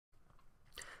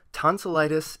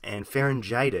Tonsillitis and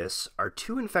pharyngitis are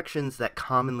two infections that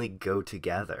commonly go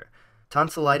together.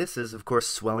 Tonsillitis is, of course,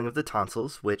 swelling of the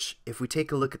tonsils, which, if we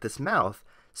take a look at this mouth,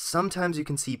 sometimes you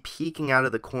can see peeking out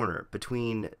of the corner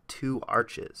between two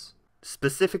arches.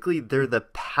 Specifically, they're the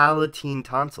palatine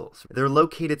tonsils. They're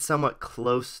located somewhat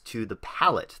close to the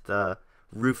palate, the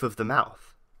roof of the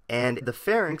mouth. And the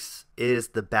pharynx is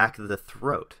the back of the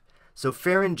throat. So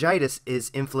pharyngitis is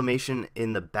inflammation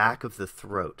in the back of the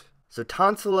throat. So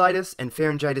tonsillitis and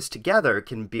pharyngitis together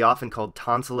can be often called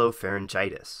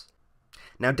tonsillopharyngitis.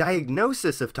 Now,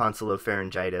 diagnosis of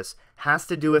tonsillopharyngitis has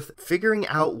to do with figuring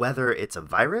out whether it's a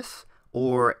virus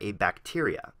or a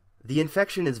bacteria. The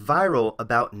infection is viral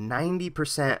about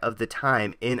 90% of the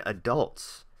time in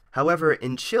adults. However,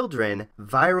 in children,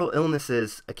 viral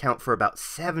illnesses account for about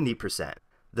 70%.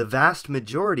 The vast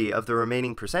majority of the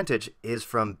remaining percentage is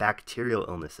from bacterial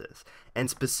illnesses. And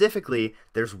specifically,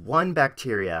 there's one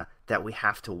bacteria that we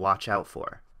have to watch out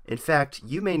for. In fact,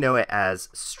 you may know it as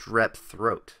strep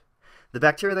throat. The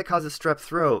bacteria that causes strep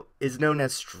throat is known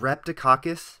as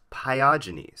Streptococcus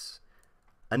pyogenes.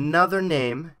 Another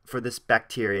name for this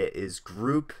bacteria is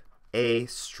group A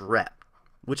strep,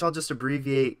 which I'll just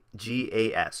abbreviate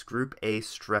GAS, group A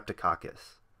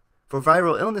Streptococcus. For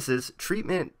viral illnesses,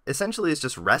 treatment essentially is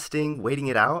just resting, waiting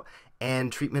it out,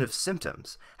 and treatment of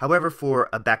symptoms. However, for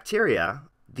a bacteria,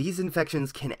 these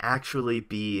infections can actually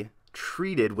be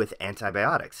treated with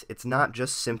antibiotics. It's not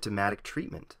just symptomatic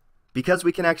treatment. Because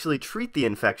we can actually treat the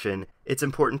infection, it's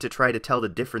important to try to tell the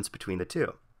difference between the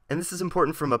two. And this is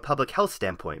important from a public health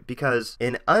standpoint because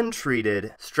an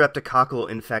untreated streptococcal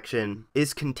infection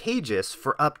is contagious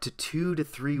for up to 2 to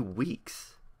 3 weeks.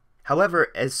 However,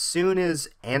 as soon as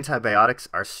antibiotics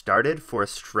are started for a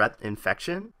strep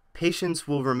infection, patients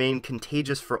will remain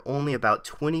contagious for only about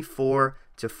 24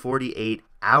 to 48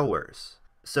 hours.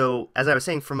 So, as I was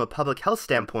saying, from a public health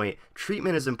standpoint,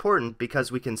 treatment is important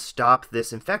because we can stop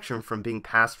this infection from being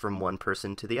passed from one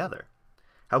person to the other.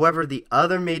 However, the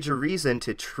other major reason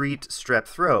to treat strep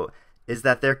throat is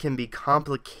that there can be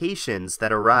complications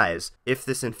that arise if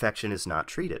this infection is not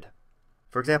treated.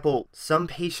 For example, some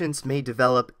patients may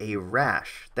develop a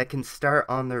rash that can start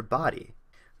on their body.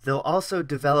 They'll also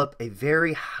develop a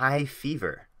very high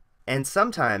fever, and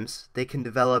sometimes they can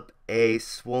develop a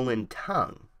swollen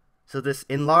tongue. So this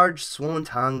enlarged swollen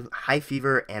tongue, high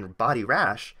fever, and body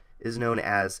rash is known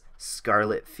as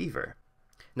scarlet fever.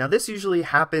 Now this usually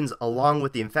happens along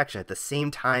with the infection at the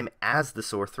same time as the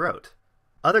sore throat.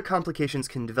 Other complications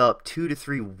can develop 2 to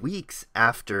 3 weeks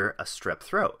after a strep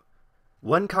throat.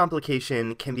 One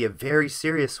complication can be a very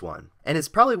serious one, and is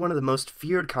probably one of the most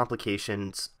feared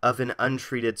complications of an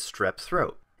untreated strep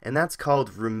throat, and that's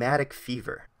called rheumatic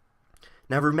fever.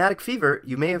 Now, rheumatic fever,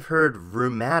 you may have heard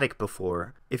rheumatic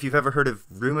before if you've ever heard of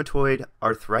rheumatoid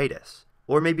arthritis,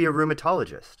 or maybe a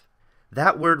rheumatologist.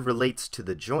 That word relates to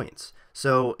the joints.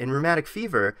 So, in rheumatic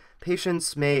fever,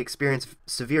 patients may experience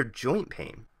severe joint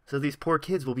pain. So these poor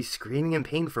kids will be screaming in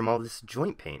pain from all this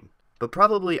joint pain. But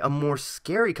probably a more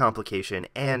scary complication,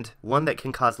 and one that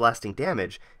can cause lasting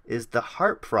damage, is the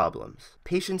heart problems.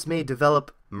 Patients may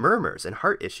develop murmurs and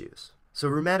heart issues. So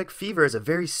rheumatic fever is a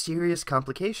very serious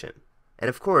complication. And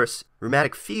of course,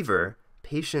 rheumatic fever,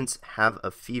 patients have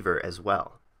a fever as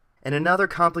well. And another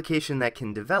complication that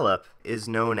can develop is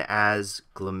known as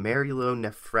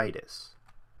glomerulonephritis.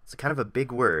 It's kind of a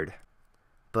big word,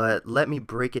 but let me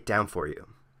break it down for you.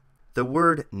 The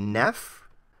word neph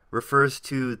refers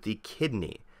to the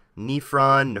kidney.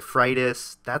 Nephron,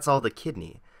 nephritis, that's all the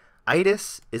kidney.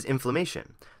 Itis is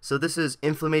inflammation. So this is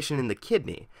inflammation in the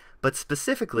kidney, but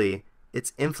specifically,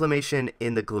 it's inflammation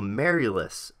in the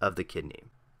glomerulus of the kidney.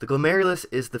 The glomerulus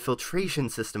is the filtration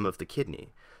system of the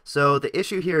kidney. So the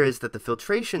issue here is that the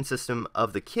filtration system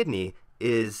of the kidney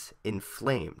is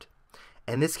inflamed.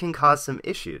 And this can cause some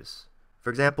issues. For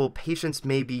example, patients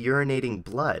may be urinating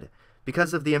blood.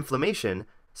 Because of the inflammation,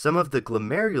 some of the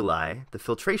glomeruli, the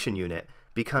filtration unit,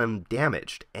 become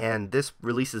damaged, and this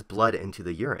releases blood into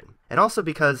the urine. And also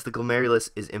because the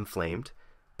glomerulus is inflamed,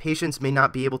 patients may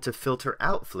not be able to filter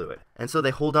out fluid, and so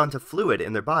they hold on to fluid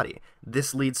in their body.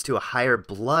 This leads to a higher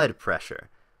blood pressure.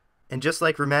 And just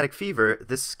like rheumatic fever,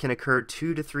 this can occur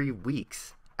 2 to 3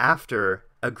 weeks after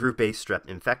a group A strep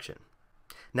infection.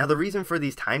 Now the reason for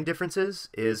these time differences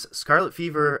is scarlet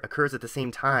fever occurs at the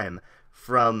same time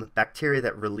from bacteria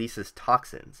that releases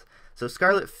toxins. So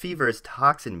scarlet fever is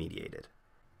toxin mediated.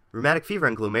 Rheumatic fever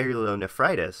and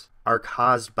glomerulonephritis are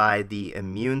caused by the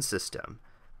immune system.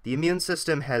 The immune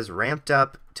system has ramped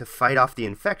up to fight off the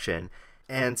infection,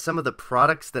 and some of the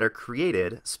products that are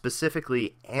created,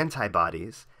 specifically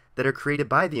antibodies that are created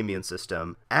by the immune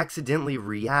system, accidentally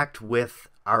react with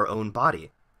our own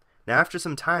body. Now after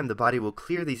some time, the body will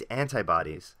clear these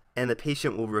antibodies and the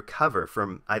patient will recover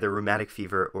from either rheumatic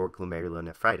fever or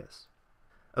glomerulonephritis.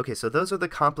 Okay, so those are the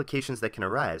complications that can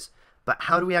arise, but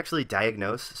how do we actually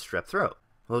diagnose strep throat?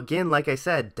 Well, again, like I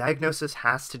said, diagnosis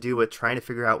has to do with trying to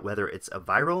figure out whether it's a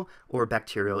viral or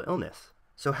bacterial illness.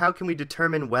 So how can we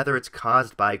determine whether it's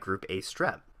caused by group A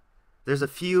strep? There's a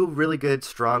few really good,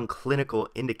 strong clinical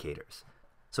indicators.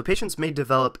 So patients may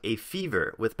develop a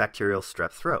fever with bacterial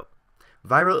strep throat.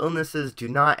 Viral illnesses do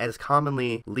not as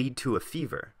commonly lead to a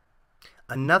fever.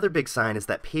 Another big sign is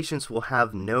that patients will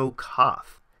have no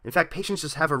cough. In fact, patients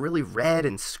just have a really red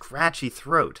and scratchy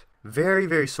throat. Very,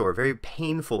 very sore, very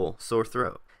painful sore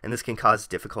throat, and this can cause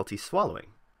difficulty swallowing.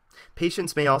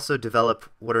 Patients may also develop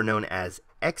what are known as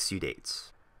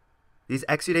exudates. These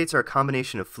exudates are a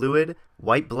combination of fluid,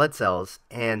 white blood cells,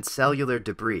 and cellular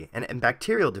debris, and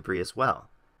bacterial debris as well.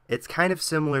 It's kind of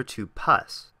similar to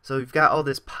pus. So we've got all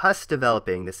this pus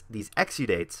developing, these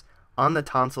exudates, on the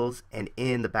tonsils and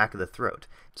in the back of the throat.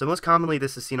 So most commonly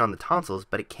this is seen on the tonsils,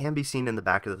 but it can be seen in the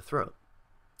back of the throat.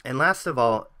 And last of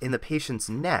all, in the patient's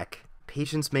neck,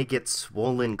 patients may get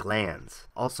swollen glands,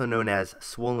 also known as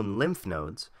swollen lymph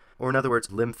nodes, or in other words,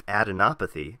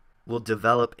 lymphadenopathy, will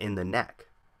develop in the neck.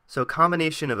 So a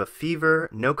combination of a fever,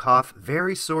 no cough,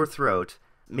 very sore throat,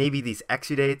 maybe these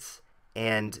exudates,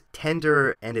 and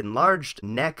tender and enlarged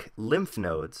neck lymph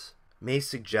nodes may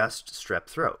suggest strep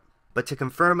throat. But to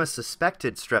confirm a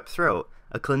suspected strep throat,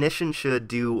 a clinician should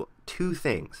do two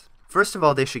things. First of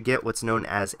all, they should get what's known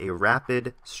as a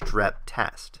rapid strep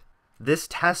test. This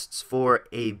tests for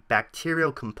a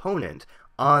bacterial component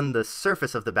on the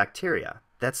surface of the bacteria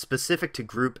that's specific to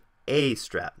group A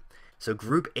strep. So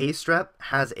group A strep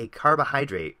has a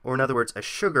carbohydrate, or in other words, a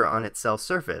sugar on its cell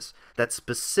surface that's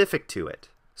specific to it.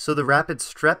 So the rapid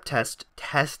strep test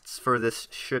tests for this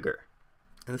sugar.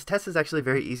 And this test is actually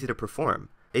very easy to perform.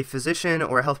 A physician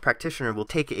or a health practitioner will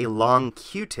take a long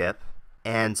Q-tip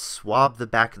and swab the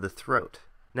back of the throat.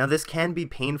 Now this can be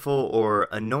painful or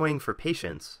annoying for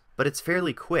patients, but it's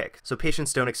fairly quick, so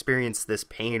patients don't experience this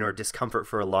pain or discomfort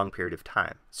for a long period of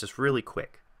time. It's just really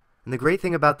quick. And the great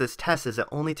thing about this test is it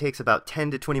only takes about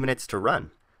 10 to 20 minutes to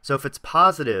run. So if it's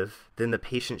positive, then the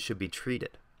patient should be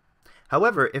treated.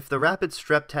 However, if the rapid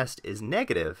strep test is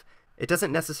negative, it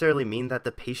doesn't necessarily mean that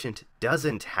the patient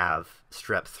doesn't have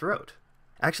strep throat.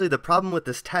 Actually, the problem with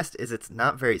this test is it's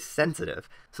not very sensitive,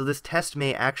 so this test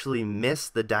may actually miss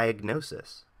the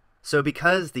diagnosis. So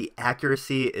because the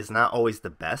accuracy is not always the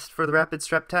best for the rapid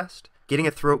strep test, getting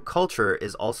a throat culture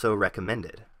is also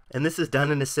recommended. And this is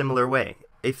done in a similar way.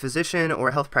 A physician or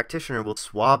a health practitioner will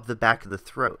swab the back of the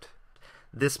throat.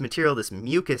 This material, this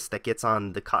mucus that gets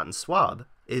on the cotton swab,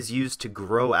 is used to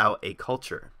grow out a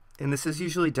culture. And this is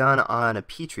usually done on a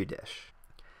petri dish.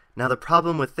 Now the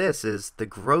problem with this is the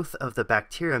growth of the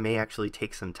bacteria may actually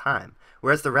take some time.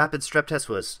 Whereas the rapid strep test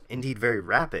was indeed very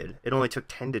rapid, it only took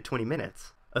 10 to 20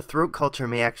 minutes. A throat culture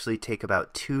may actually take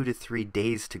about 2 to 3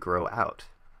 days to grow out.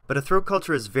 But a throat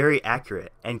culture is very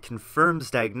accurate and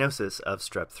confirms diagnosis of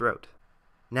strep throat.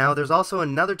 Now there's also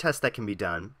another test that can be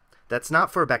done that's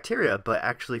not for bacteria, but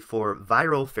actually for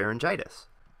viral pharyngitis.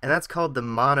 And that's called the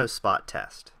monospot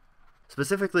test.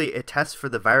 Specifically, it tests for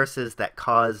the viruses that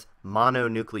cause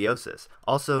mononucleosis,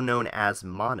 also known as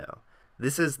mono.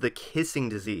 This is the kissing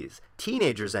disease.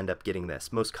 Teenagers end up getting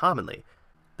this most commonly.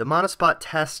 The monospot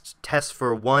test tests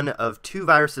for one of two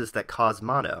viruses that cause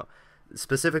mono,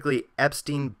 specifically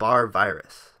Epstein-Barr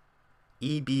virus,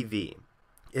 EBV.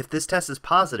 If this test is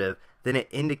positive, then it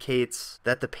indicates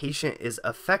that the patient is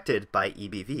affected by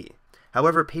EBV.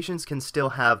 However, patients can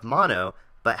still have mono,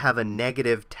 but have a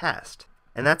negative test.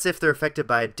 And that's if they're affected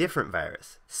by a different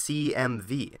virus,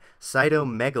 CMV,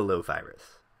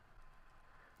 cytomegalovirus.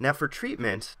 Now for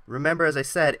treatment, remember as I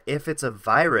said, if it's a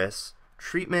virus,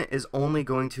 treatment is only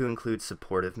going to include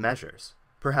supportive measures.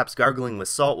 Perhaps gargling with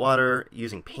salt water,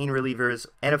 using pain relievers,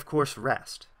 and of course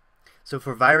rest. So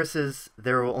for viruses,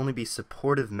 there will only be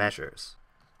supportive measures.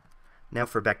 Now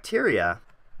for bacteria,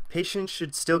 patients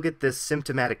should still get this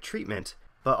symptomatic treatment,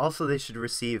 but also they should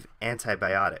receive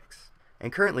antibiotics.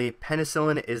 And currently,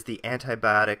 penicillin is the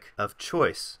antibiotic of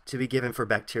choice to be given for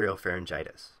bacterial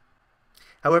pharyngitis.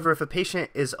 However, if a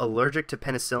patient is allergic to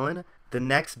penicillin, the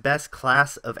next best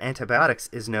class of antibiotics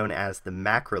is known as the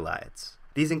macrolides.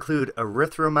 These include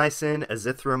erythromycin,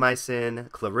 azithromycin,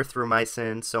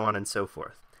 clarithromycin, so on and so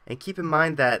forth. And keep in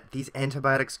mind that these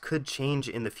antibiotics could change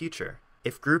in the future.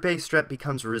 If group A strep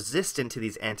becomes resistant to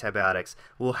these antibiotics,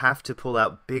 we'll have to pull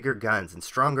out bigger guns and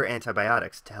stronger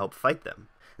antibiotics to help fight them.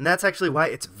 And that's actually why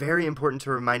it's very important to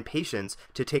remind patients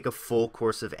to take a full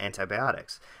course of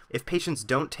antibiotics. If patients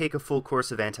don't take a full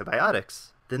course of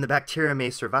antibiotics, then the bacteria may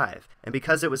survive. And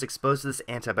because it was exposed to this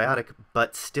antibiotic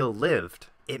but still lived,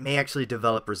 it may actually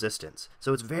develop resistance.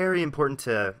 So it's very important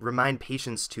to remind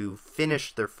patients to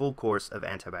finish their full course of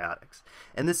antibiotics.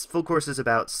 And this full course is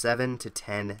about 7 to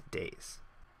 10 days.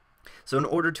 So in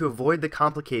order to avoid the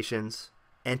complications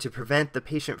and to prevent the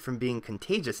patient from being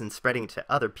contagious and spreading to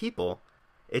other people,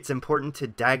 it's important to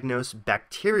diagnose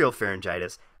bacterial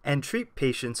pharyngitis and treat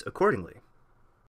patients accordingly.